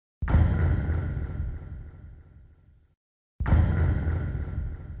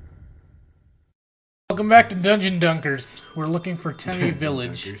Welcome back to Dungeon Dunkers. We're looking for Temmie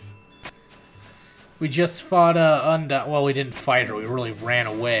Village. We just fought well, we didn't fight her. We really ran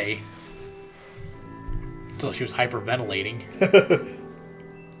away. Until she was hyperventilating.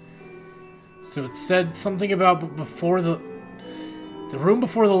 So it said something about before the room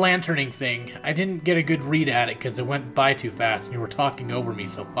before the lanterning thing. I didn't get a good read at it because it went by too fast and you were talking over me,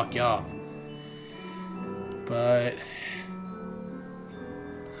 so fuck you off. But...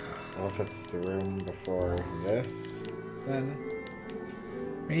 well, if it's the room before this, then...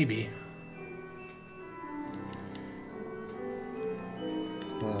 maybe.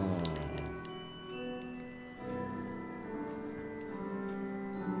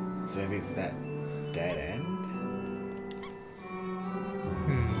 So maybe it's that dead end?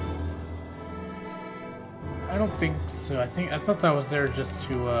 I don't think so. I thought that was there just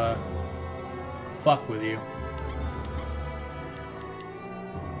to fuck with you.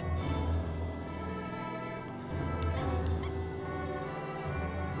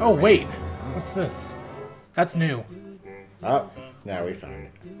 Oh wait, what's this? That's new. Oh, now we found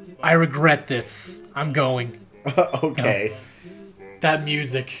it. I regret this. I'm going. Okay. No. That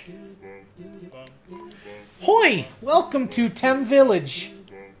music. Hoi! Welcome to Temmie Village.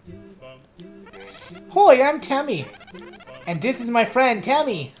 Hoi, I'm Temmie. And this is my friend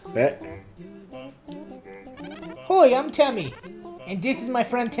Temmie. Bet. Hoi, I'm Temmie. And this is my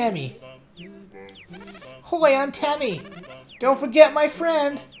friend Temmie. Hoi, I'm Temmie. Don't forget my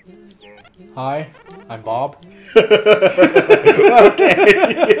friend. Hi, I'm Bob. Okay.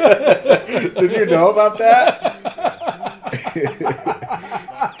 Did you know about that?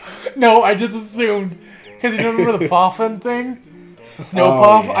 No, I just assumed. Because you remember the Puffin thing? The snow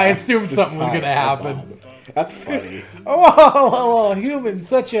puff? Yeah. I assumed something was going to happen. Bob. That's funny. Oh, human,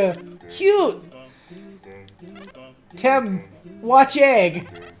 such a cute. Tem, watch egg.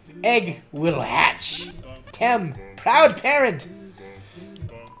 Egg will hatch. Tem, proud parent.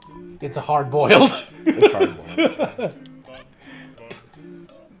 It's a hard-boiled. It's hard-boiled.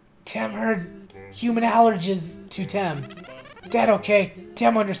 Tem heard human allergies to Tem. That okay?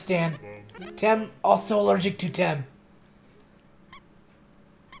 Tem understand. Tem also allergic to Tem.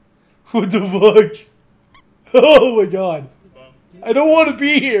 What the fuck? Oh my god. I don't want to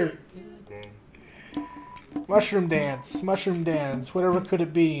be here. Mushroom dance, whatever could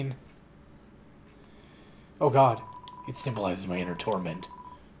it be? Oh god. It symbolizes my inner torment.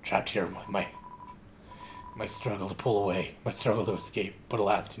 Trapped here with my struggle to pull away, my struggle to escape, but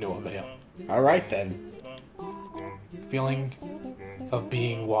alas to no avail. Alright then. Feeling of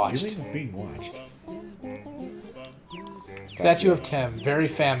being watched. Feeling of being watched. Statue of Tem, very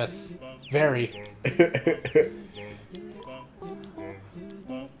famous. Very.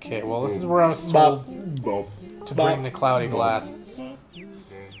 Okay, well this is where I was told to bring the cloudy glasses.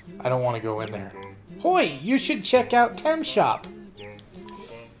 I don't want to go in there. Hoi, you should check out Tem Shop.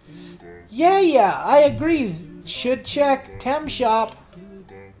 Yeah, I agree. Should check Tem Shop.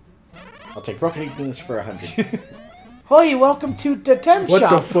 I'll take broken English for 100. Hoi, welcome to the Tem What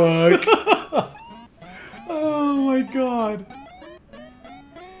Shop. the fuck? Oh my god.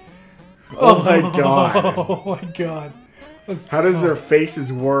 Oh my god. Oh my god. How does their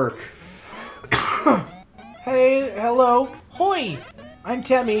faces work? Hey, hello. Hoi, I'm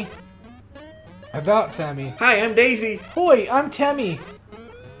Temmie. About Temmie. Hi, I'm Daisy. Hoi, I'm Temmie.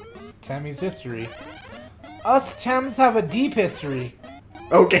 Temmie's history. Us Tems have a deep history.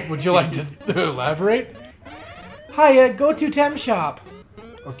 Okay. Would you like to elaborate? Hi, go to Tem Shop.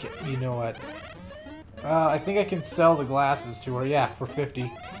 Okay, you know what? I think I can sell the glasses to her. Yeah, for 50.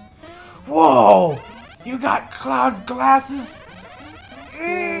 Whoa! You got cloud glasses?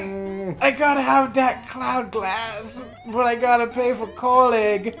 I gotta have that cloud glass, but I gotta pay for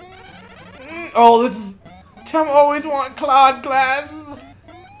colleague. Oh, this is... Tem always want cloud glass.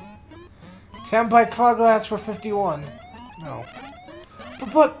 Tem buy cloud glass for 51. No.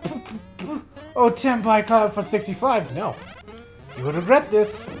 But oh, Tem buy cloud for 65. No. You would regret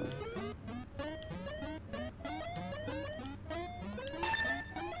this.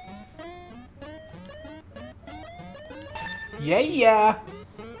 Yeah.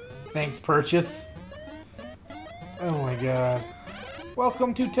 Thanks, purchase. Oh my god.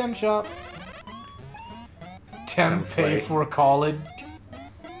 Welcome to Tem Shop. Tem pay for college.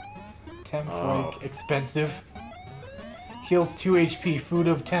 Tem flake, expensive. Heals 2 HP, food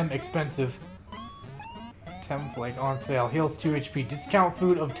of Tem, expensive. Tem flake on sale, heals 2 HP, discount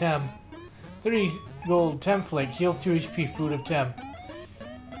food of Tem. 30 gold, Tem flake, heals 2 HP, food of Tem.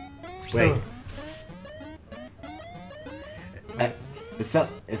 Wait. So,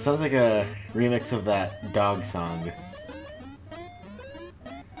 it sounds like a remix of that dog song.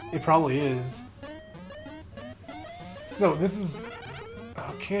 It probably is. No, this is...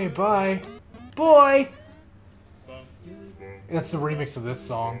 Okay, bye. Boy! That's the remix of this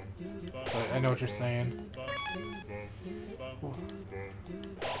song. But I know what you're saying.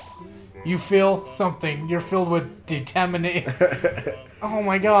 You feel something. You're filled with determination. Oh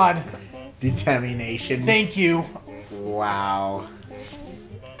my god. Determination. Thank you. Wow.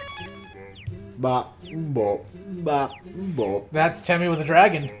 Bop, bop, bop, bop. That's Temmie with a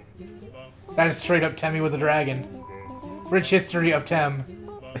dragon. That is straight up Temmie with a dragon. Rich history of Tem.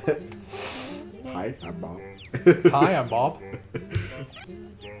 Hi, I'm Bob. Hi, I'm Bob.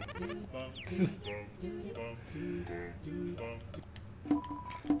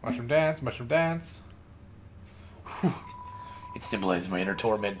 Mushroom dance, mushroom dance. Whew. It symbolizes my inner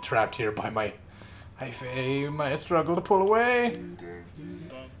torment, trapped here by my my struggle to pull away.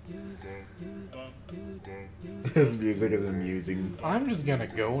 This music is amusing. I'm just gonna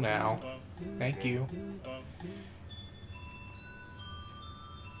go now. Thank you.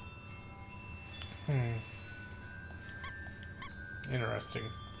 Interesting.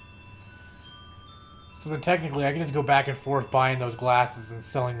 So then technically I can just go back and forth buying those glasses and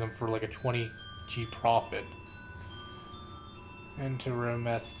selling them for like a 20G profit.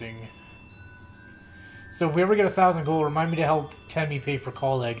 Interesting. So if we ever get 1,000 gold, remind me to help Temmie pay for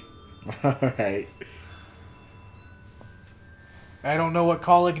Colleg. Alright. I don't know what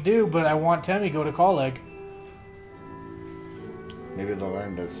Colleg do, but I want Temmie to go to Colleg. Maybe they'll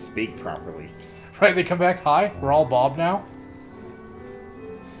learn to speak properly. Right, they come back, hi, we're all Bob now.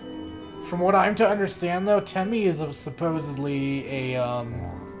 From what I'm to understand, though, Temmie is supposedly an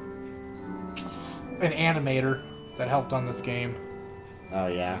animator that helped on this game. Oh,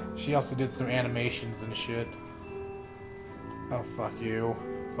 yeah? She also did some animations and shit. Oh, fuck you.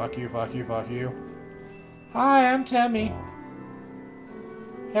 Fuck you, fuck you, fuck you. Hi, I'm Temmie.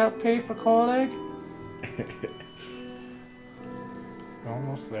 Help pay for Colleg?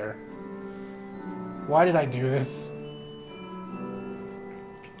 Almost there. Why did I do this?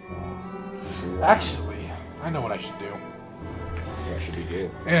 Actually, I know what I should do. What should we do?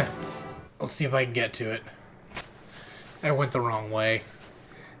 Yeah. Let's see if I can get to it. I went the wrong way.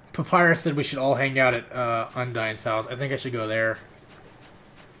 Papyrus said we should all hang out at Undyne's house. I think I should go there.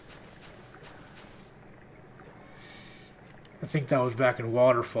 I think that was back in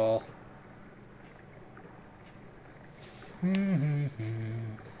Waterfall.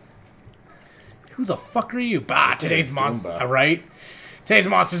 Who the fuck are you? Bah, today's monster. Alright? Today's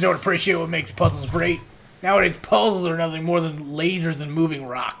monsters don't appreciate what makes puzzles great. Nowadays, puzzles are nothing more than lasers and moving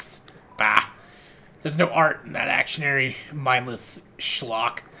rocks. Bah. There's no art in that actionary, mindless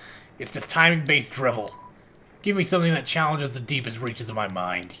schlock. It's just timing-based drivel. Give me something that challenges the deepest reaches of my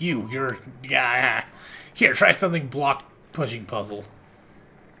mind. You're... Yeah. Here, try something block-pushing puzzle.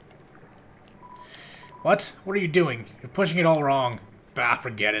 What? What are you doing? You're pushing it all wrong. Bah,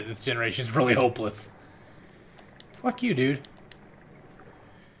 forget it. This generation's really hopeless. Fuck you, dude.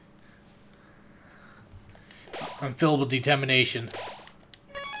 I'm filled with determination.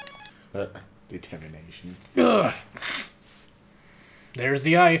 Determination. Ugh. There's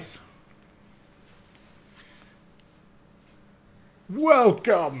the ice.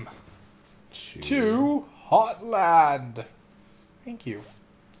 Welcome to Hotland. Thank you.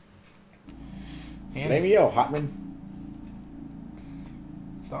 And Maybe Hotman.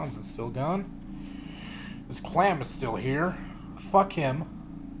 Sans is still gone. This clam is still here. Fuck him.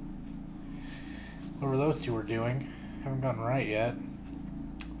 Whatever those two are doing. Haven't gotten right yet.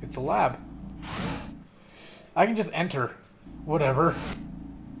 It's a lab. I can just enter. Whatever.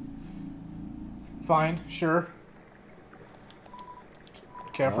 Fine, sure.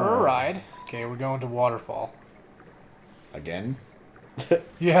 Care for a ride. Okay, we're going to Waterfall. Again?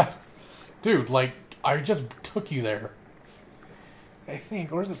 Yeah. Dude, like, I just took you there. I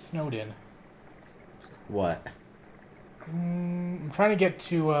think. Or is it snowed in? What? I'm trying to get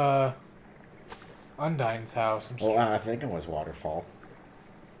to, Undyne's house. Well, I think it was Waterfall.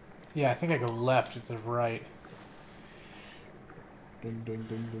 Yeah, I think I go left instead of right. Dun, dun,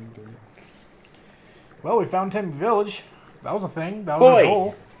 dun, dun, dun. Well, we found Temmie Village. That was a thing. That was our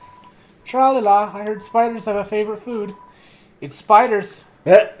goal. Tra-la-la, I heard spiders have a favorite food. It's spiders.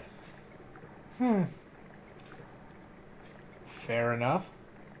 Fair enough.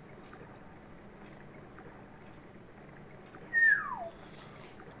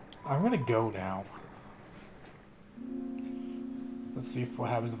 I'm gonna go now. Let's see what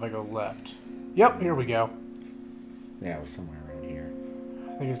happens if I go left. Yep, here we go. Yeah, it was somewhere around here.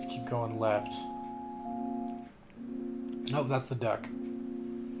 I think I just keep going left. Oh, that's the duck.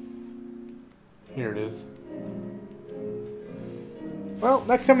 Here it is. Well,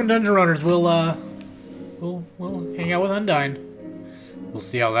 next time on Dungeon Runners, we'll we'll hang out with Undyne. We'll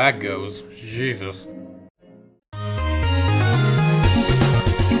see how that goes. Jesus.